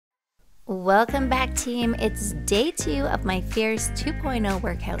Welcome back, team. It's day 2 of my Fierce 2.0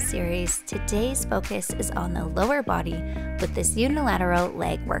 workout series. Today's focus is on the lower body with this unilateral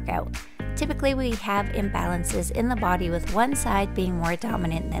leg workout. Typically, we have imbalances in the body with one side being more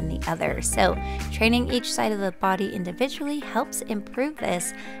dominant than the other. So training each side of the body individually helps improve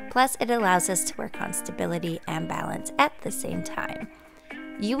this. Plus, it allows us to work on stability and balance at the same time.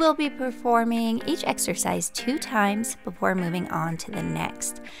 You will be performing each exercise 2 times before moving on to the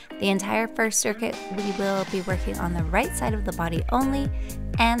next. The entire first circuit, we will be working on the right side of the body only,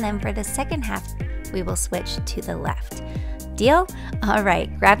 and then for the second half, we will switch to the left. Deal? All right,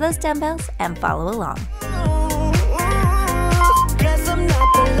 grab those dumbbells and follow along. Guess I'm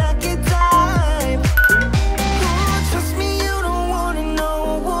not the lucky type. Trust me, you don't wanna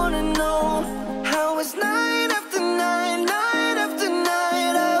know how it's night after night, night after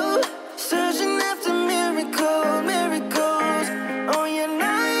night. Oh, searching after miracles. Oh yeah,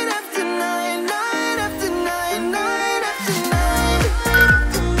 night after night, night after night, night after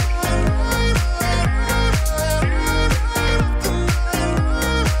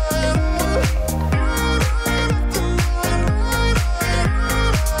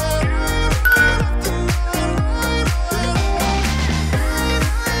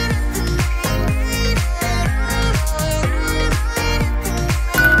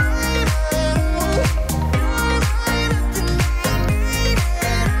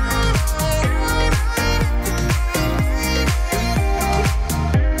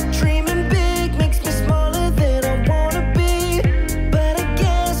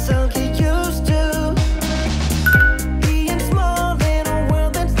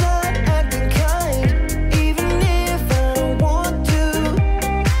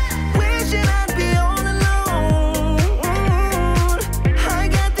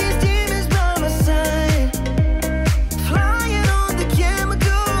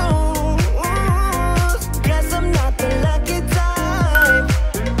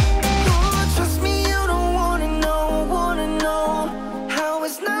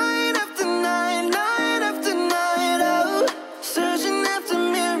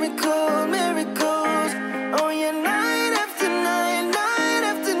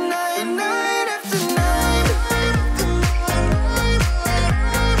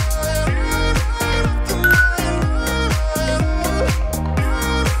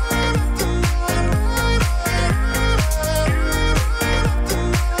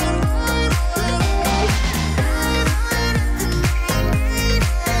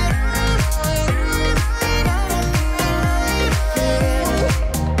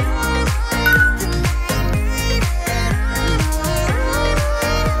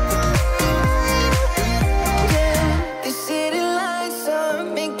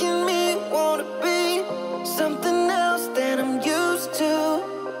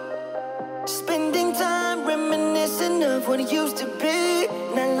what it used to be,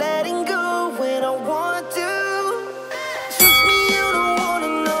 not letting go when I want to. Trust me, you don't wanna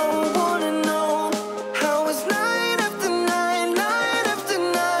know how it's night after night, night after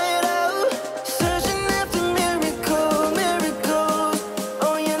night. Oh, searching after miracles.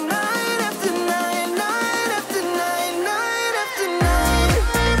 Oh yeah, night after night, night after night, night after night.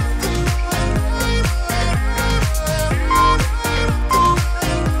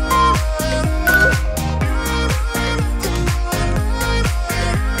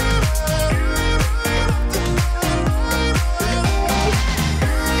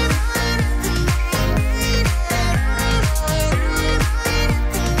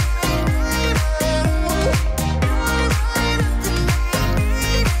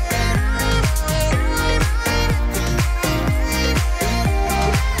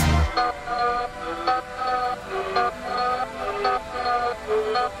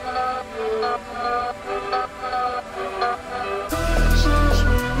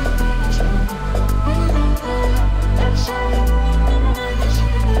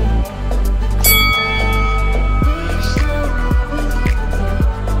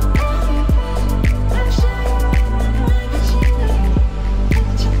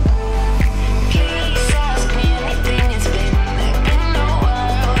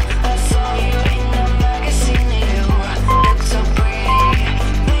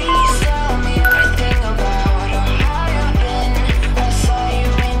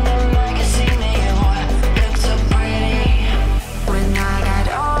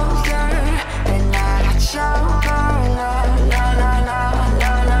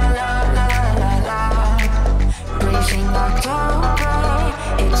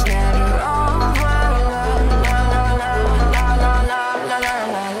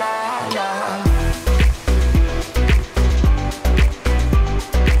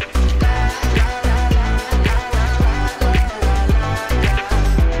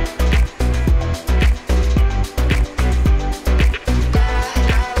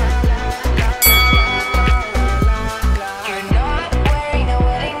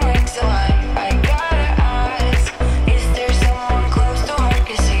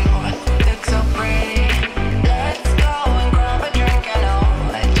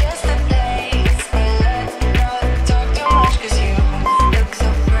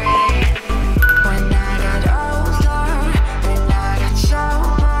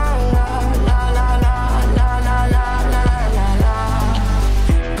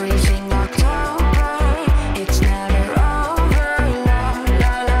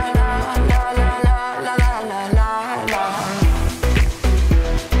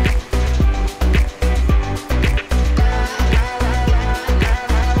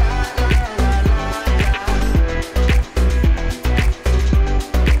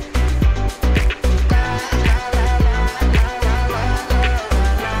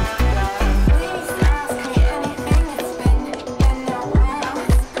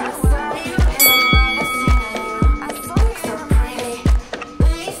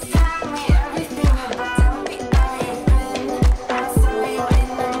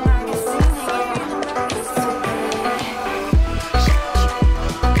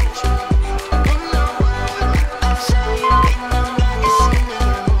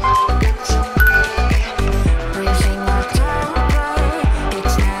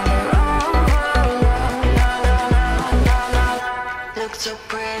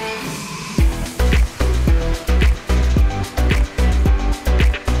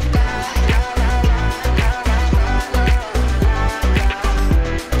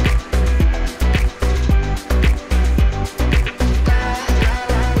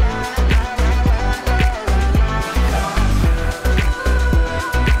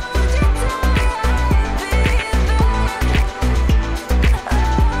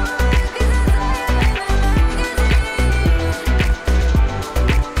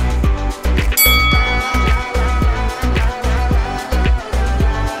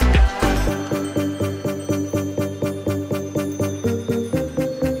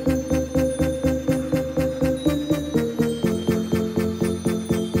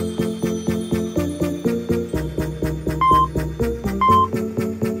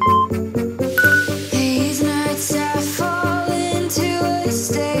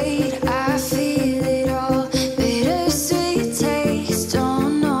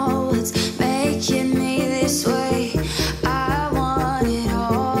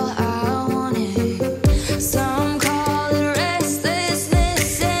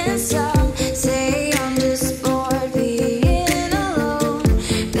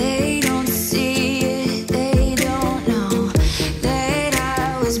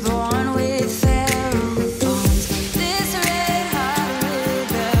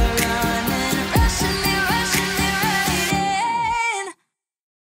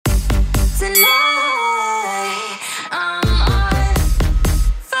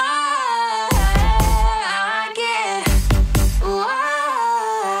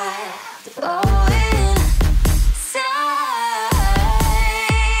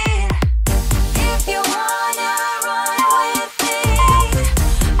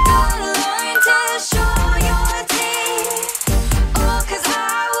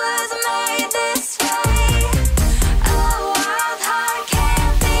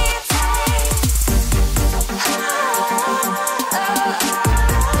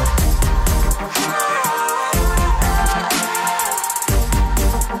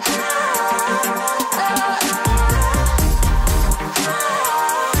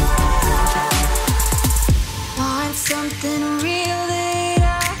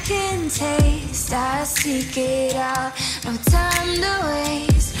 seek it out. No time to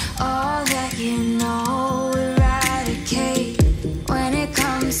waste, all that you know, eradicate. When it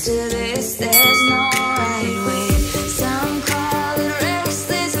comes to this, there's no right way. Some call it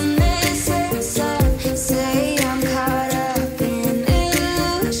restless and this inside. Say I'm caught up in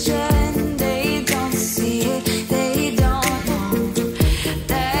illusion. They don't see it, they don't know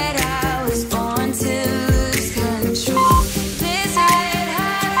that I was born to lose control. This red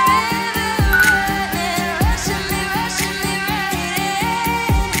hot river running, rushing me right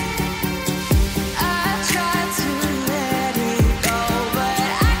in. I try to let it go, but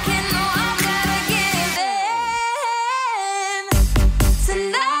I can know I've gotta give in.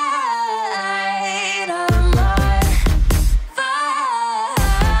 Tonight I'm on fire.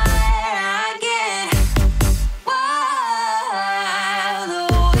 I get wild, the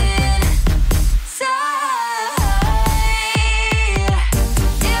wind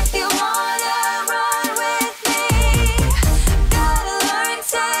if you wanna run with me, gotta learn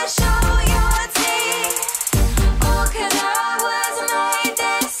to show your teeth. Oh, 'cause I was made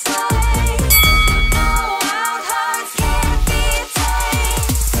this way. No wild hearts can't be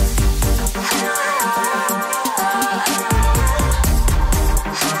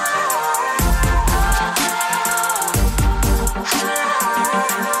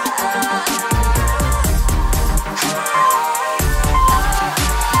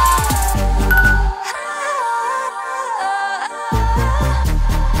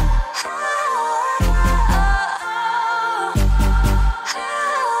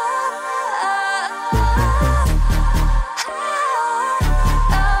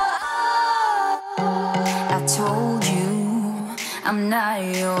I told you I'm not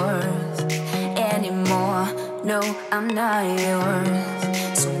yours anymore. No, I'm not yours.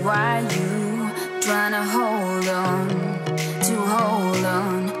 So why you tryna hold on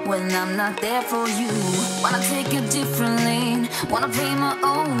when I'm not there for you? Wanna take a different lane, wanna play my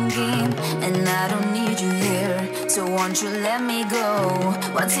own game, and I don't need you here, so won't you let me go?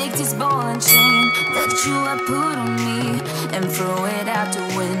 Wanna take this ball and chain that you have put on me and throw it out the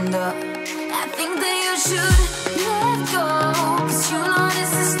window. I think that you should let go, 'cause you know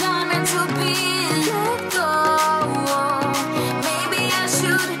this is not meant to be. Let go. Maybe I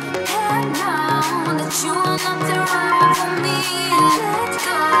should have known that you are not the right for me. Let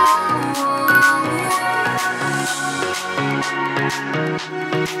go.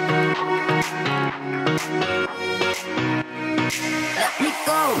 Let me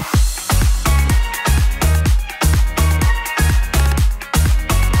go.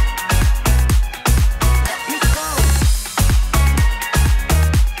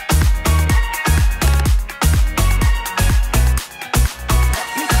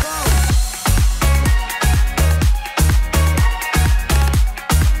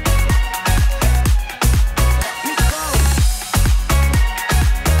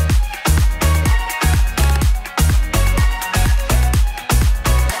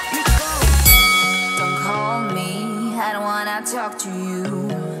 Talk to you,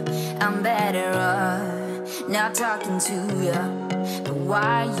 I'm better off not talking to you. But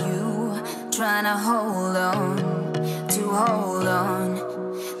why you tryna hold on?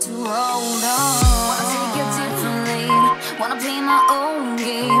 Wanna take a different lane, wanna play my own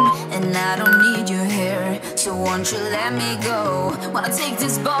game, and I don't need you here, so won't you let me go? Wanna take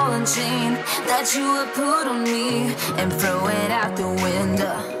this ball and chain that you have put on me and throw it out the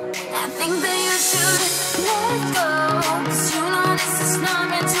window. I think that you should let go, 'cause you know this is not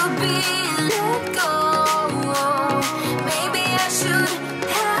meant to be. Let go. Maybe I should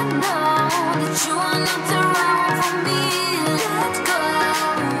have known that you are not the right one for me. Let go.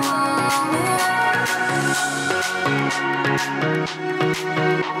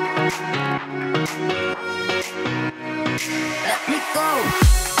 Let me go.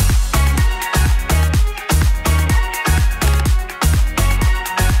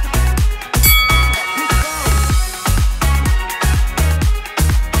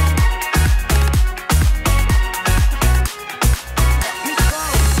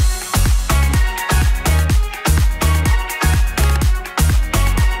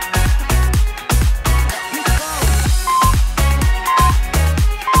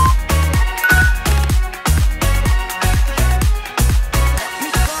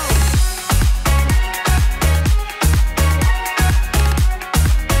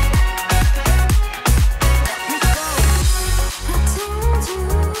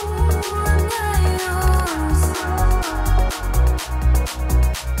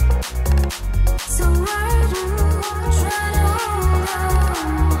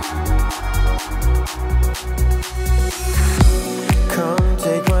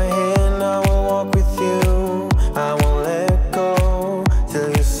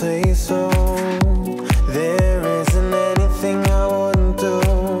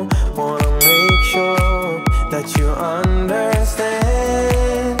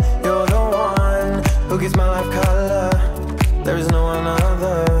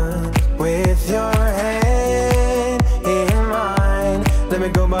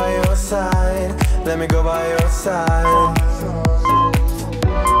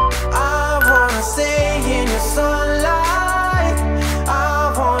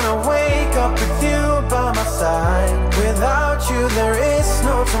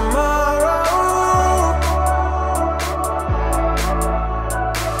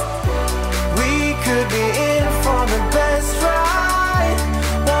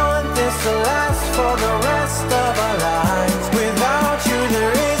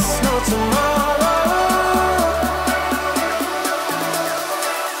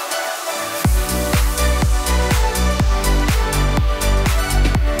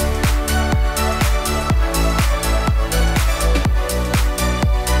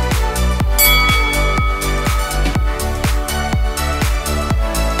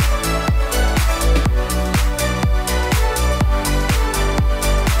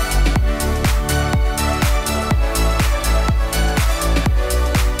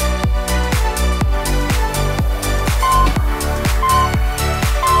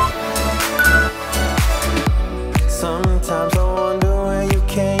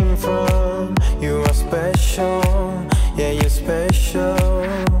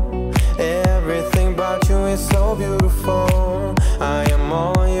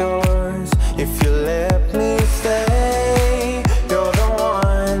 If you let me stay, you're the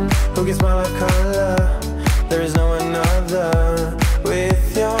one who gives my life color. There is no another.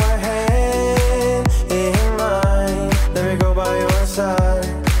 With your hand in mine, let me go by your side.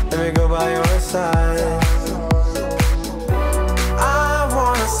 Let me go by your side. I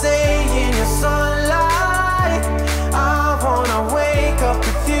wanna stay in your sunlight. I wanna wake up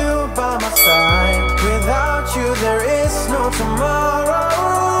with you by my side. Without you there is no tomorrow.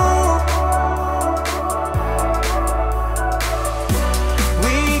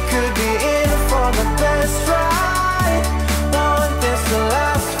 We could be in for the best ride. Want this to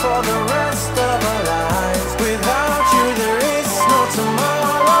last for the rest of our lives. Without you there is no tomorrow.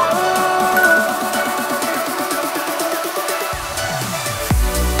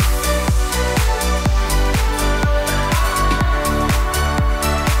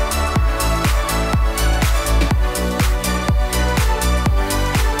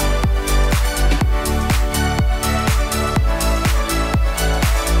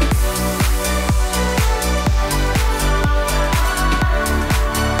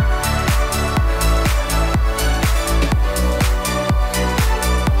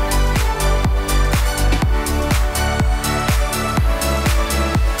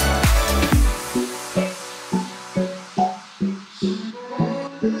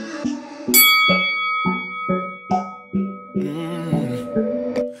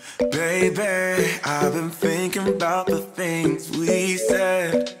 Baby, I've been thinking about the things we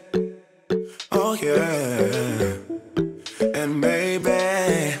said. Oh yeah. And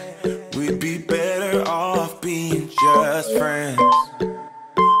maybe we'd be better off being just friends.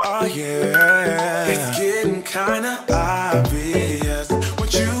 Oh yeah. It's getting kinda obvious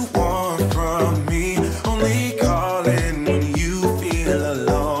what you want from me. Only calling when you feel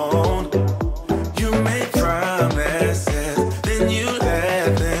alone. You make promises, then you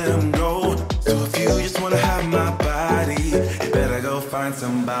let them go. So if you just wanna have my body, you better go find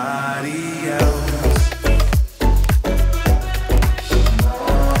somebody else.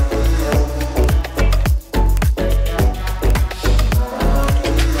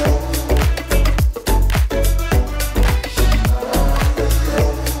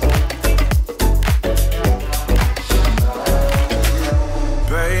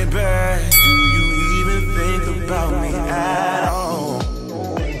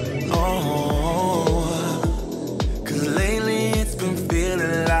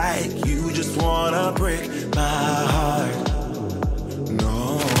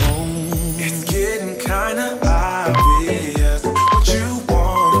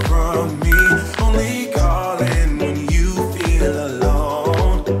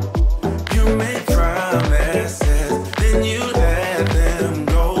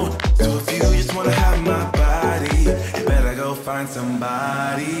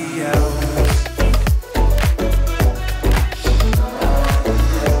 Somebody else.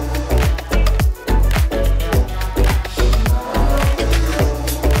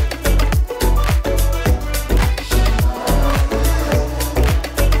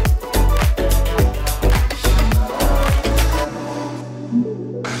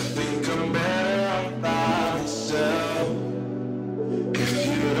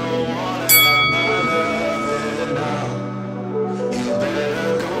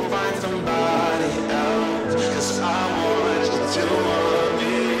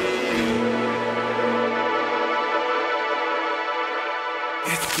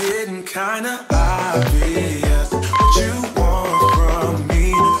 Getting kinda obvious what you want from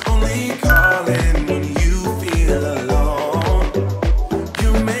me. Only calling when you feel alone.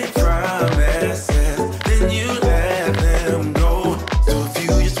 You make promises, then you let them go. So if you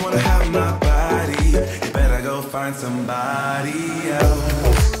just wanna have my body, you better go find somebody else.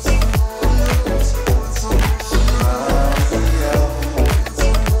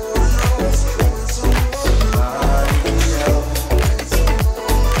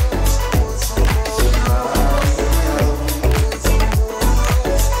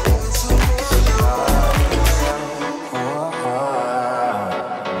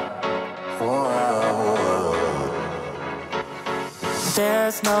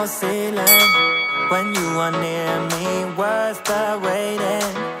 There's no ceiling when you are near me. Worth the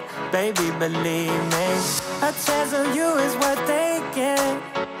waiting, baby, believe me. A chance of you is worth taking.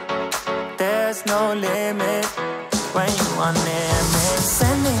 There's no limit when you are near me.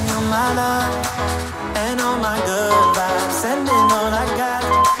 Sending you my love and all my good vibes. Sending all I got.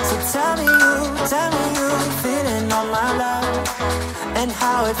 So tell me you feeling all my love and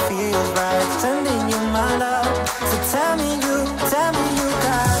how it feels right. Sending you my love. So tell me you got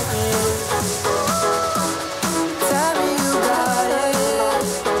it. Tell me you got it.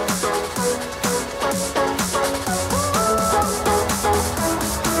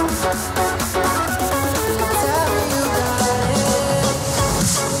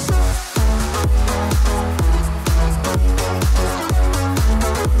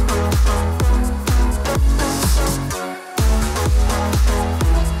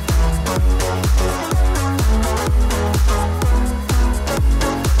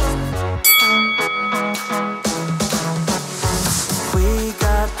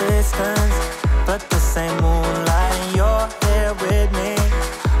 distance, but the same moonlight. And you're here with me,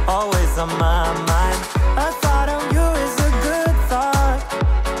 always on my mind. A thought of you is a good thought.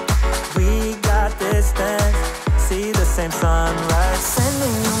 We got distance, see the same sunrise.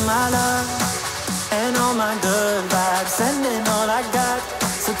 Sending you my love and all my good vibes, sending all I got.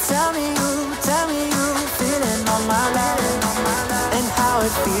 So tell me you feeling on my life and how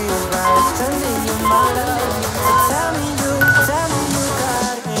it feels right. Sending you my love. So tell me you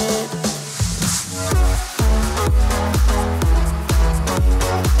got it.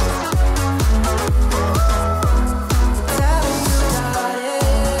 Tell me you got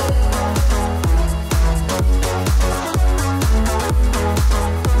it.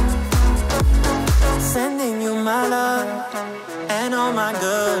 Sending you my love and all my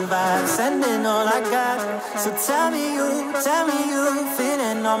good vibes, sending all I got. So tell me you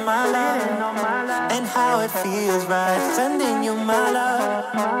feeling on my life and how it feels right. Sending you my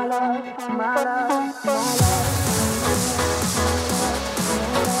love, my love, my love, my love.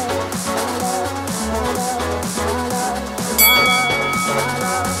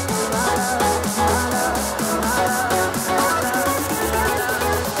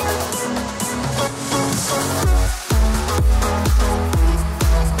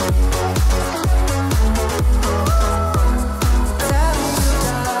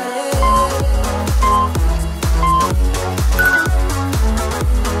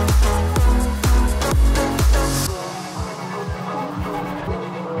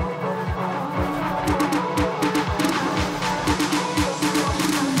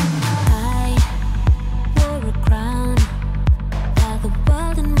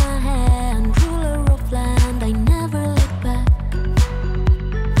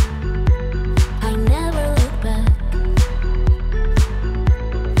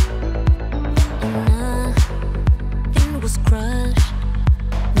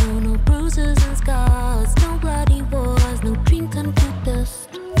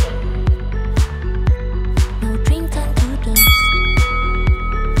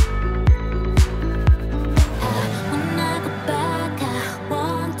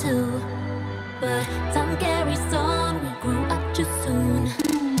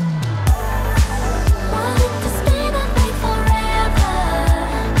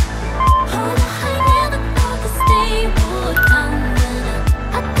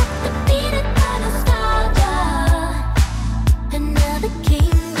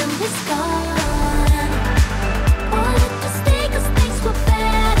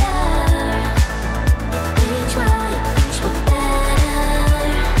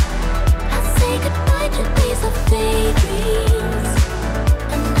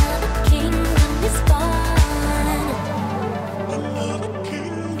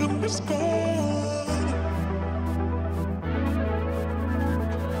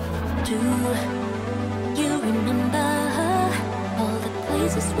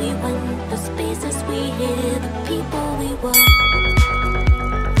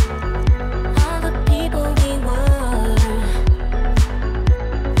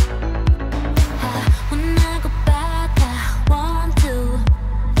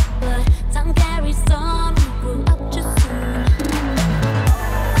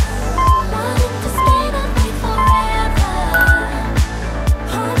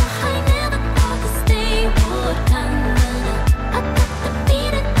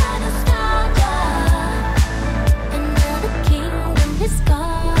 King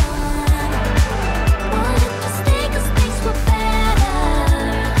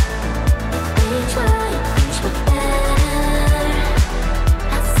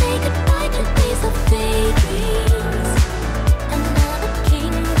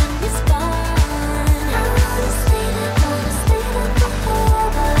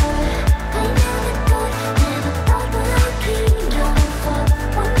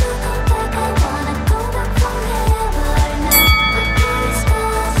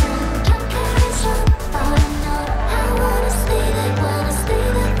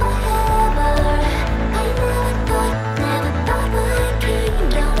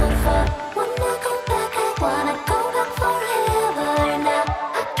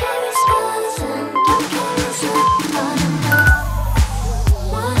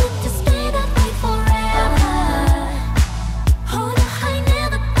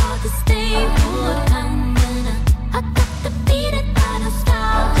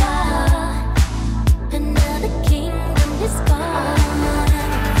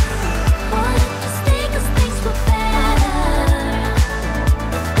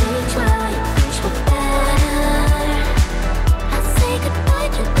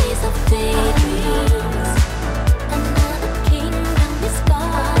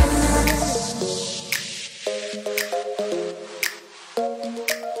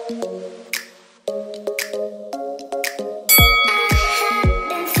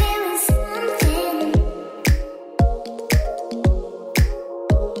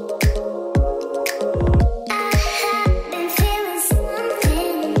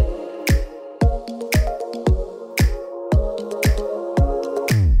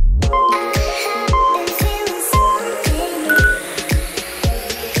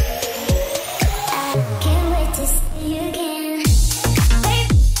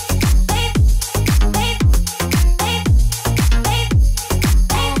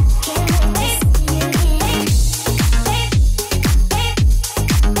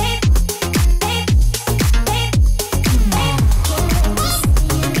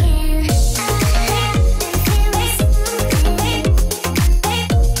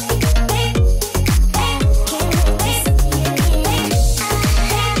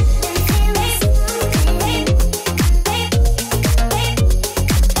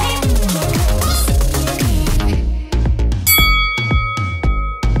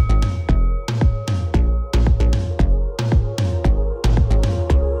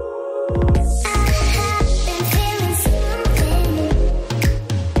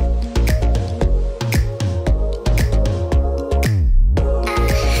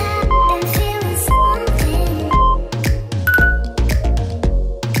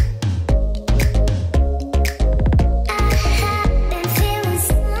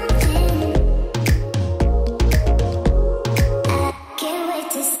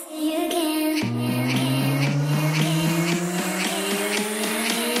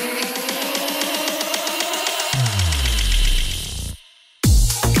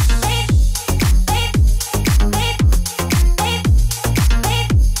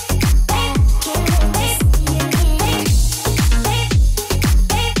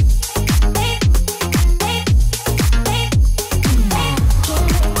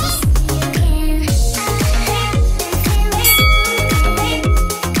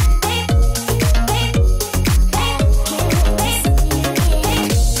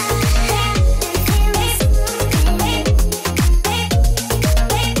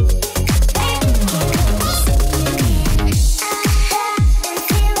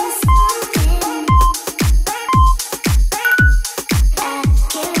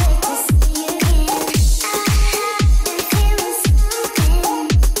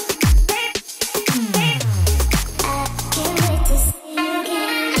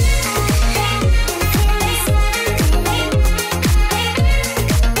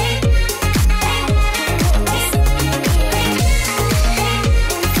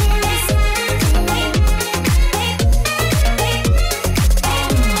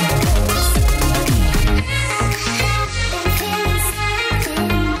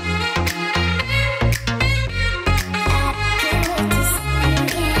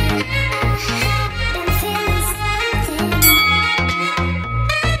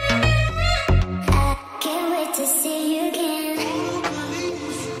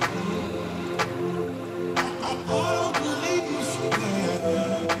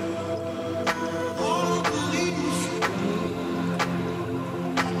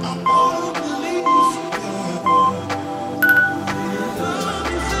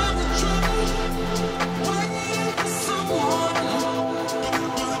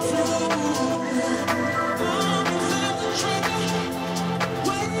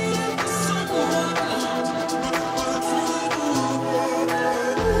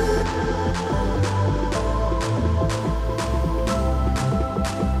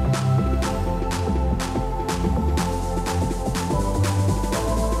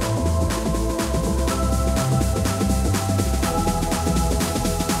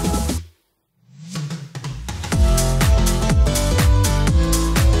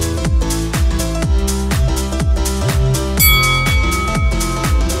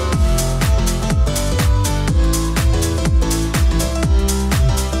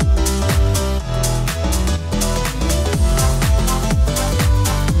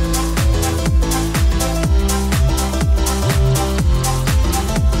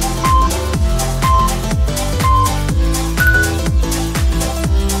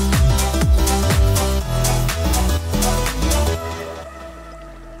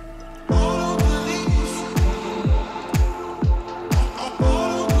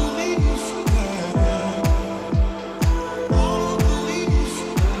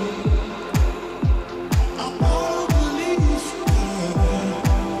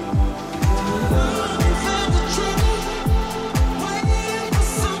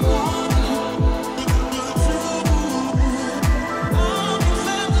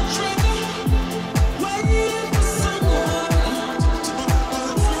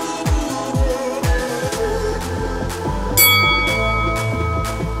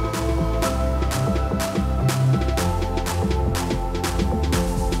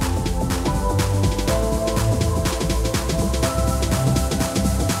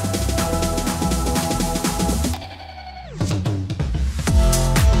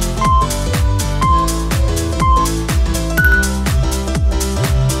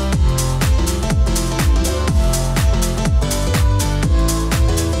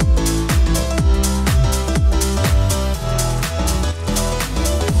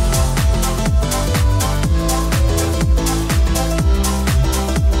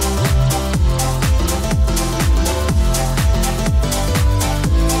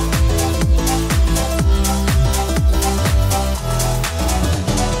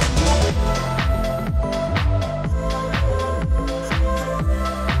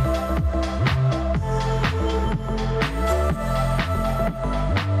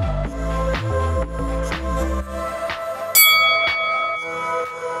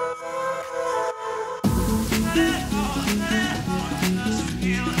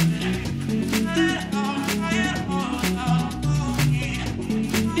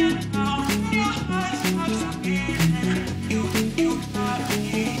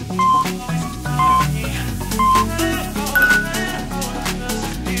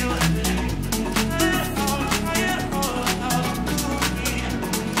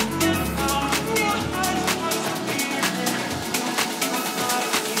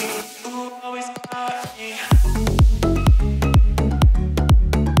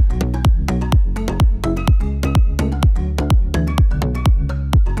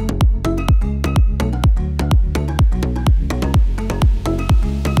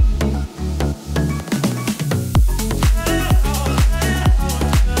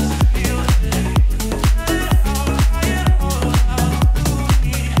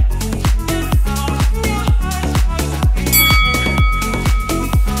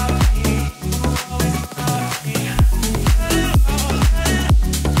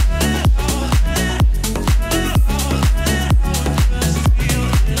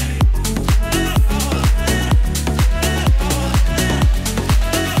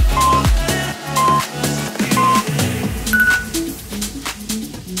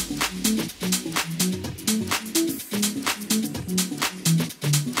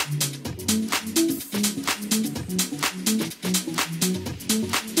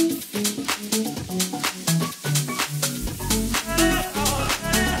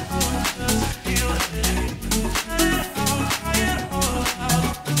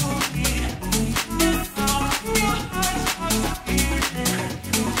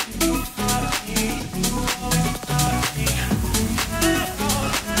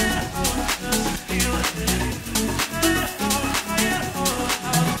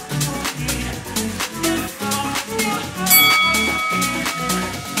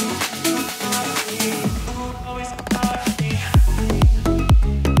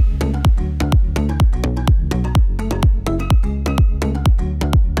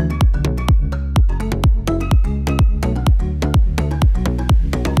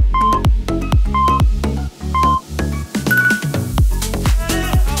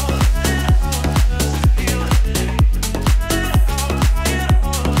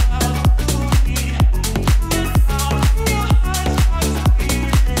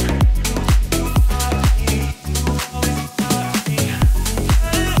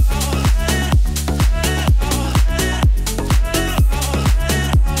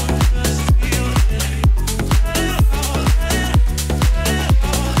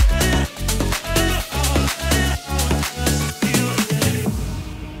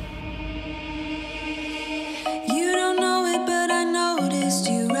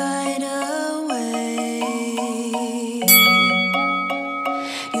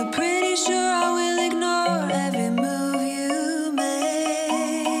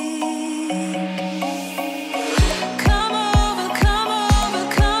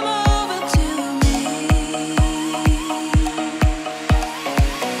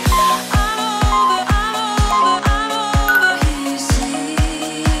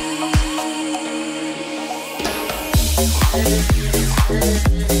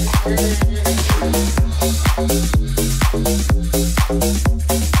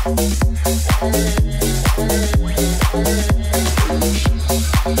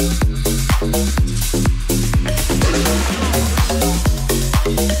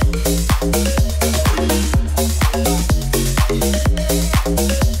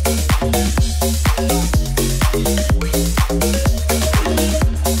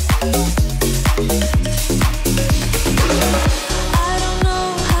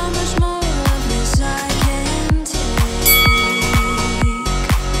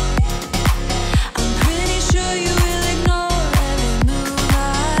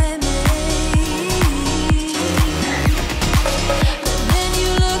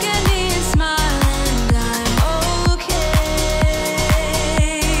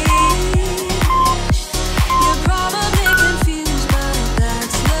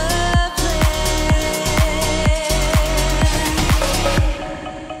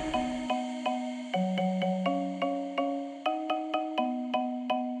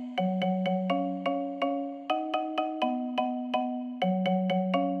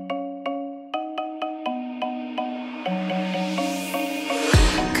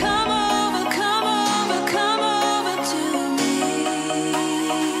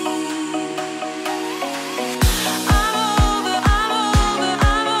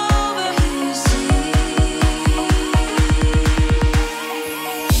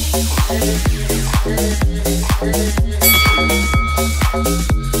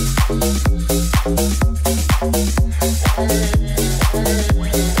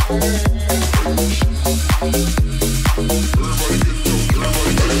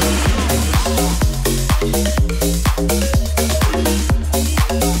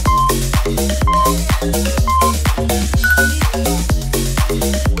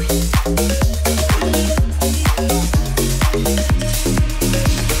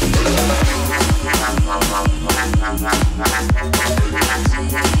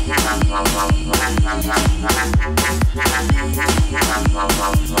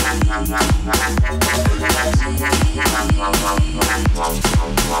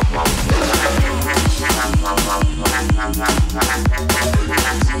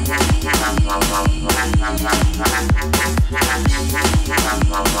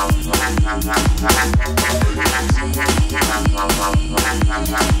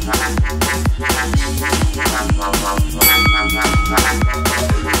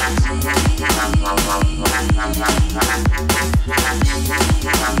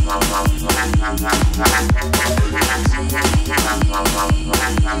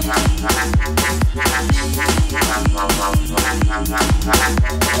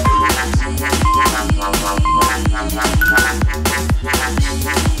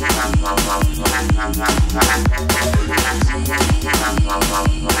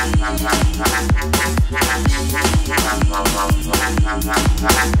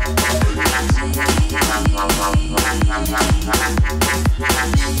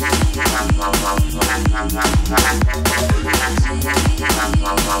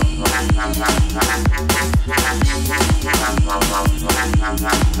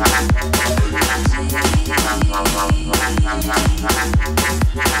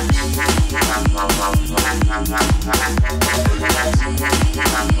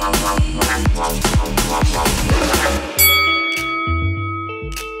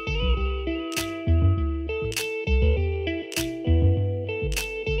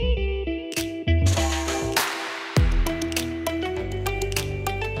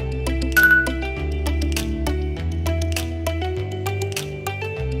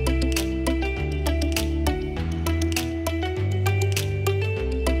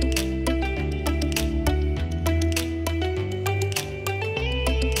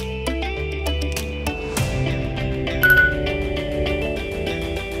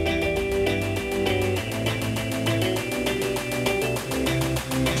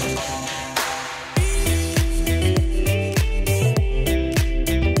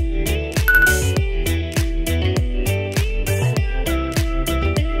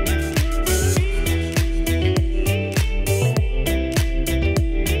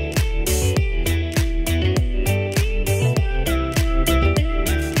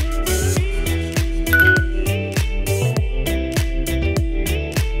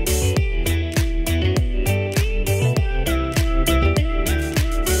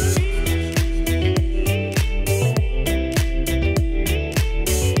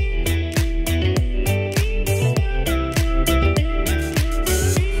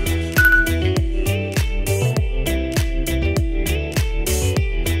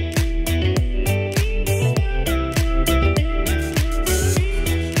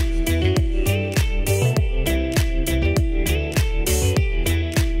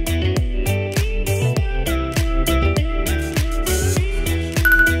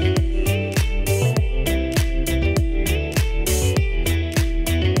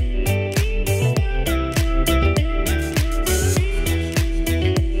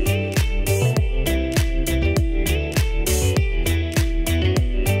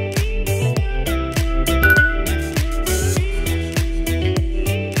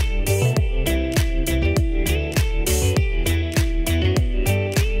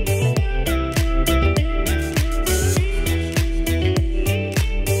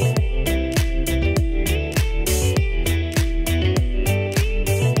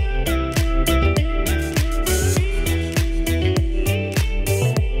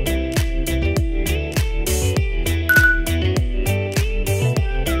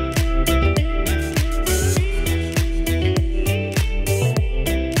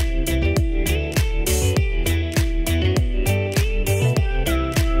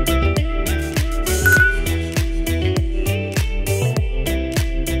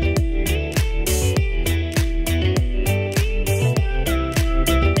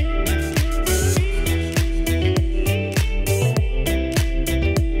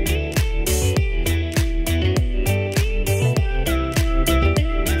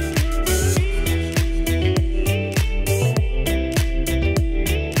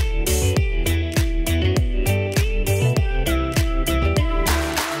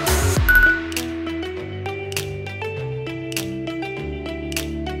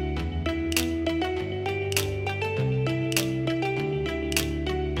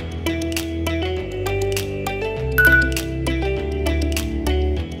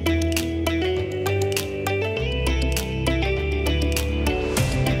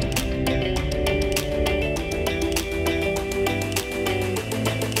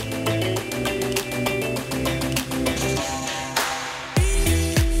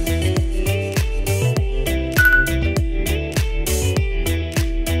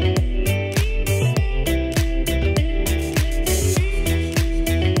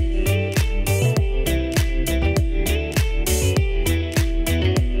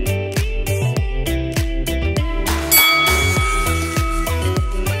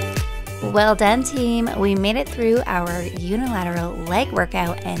Well done, team. We made it through our unilateral leg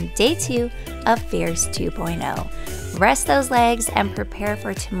workout and day 2 of Fierce 2.0. Rest those legs and prepare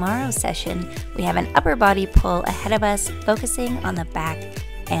for tomorrow's session. We have an upper body pull ahead of us, focusing on the back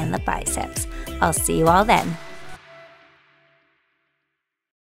and the biceps. I'll see you all then.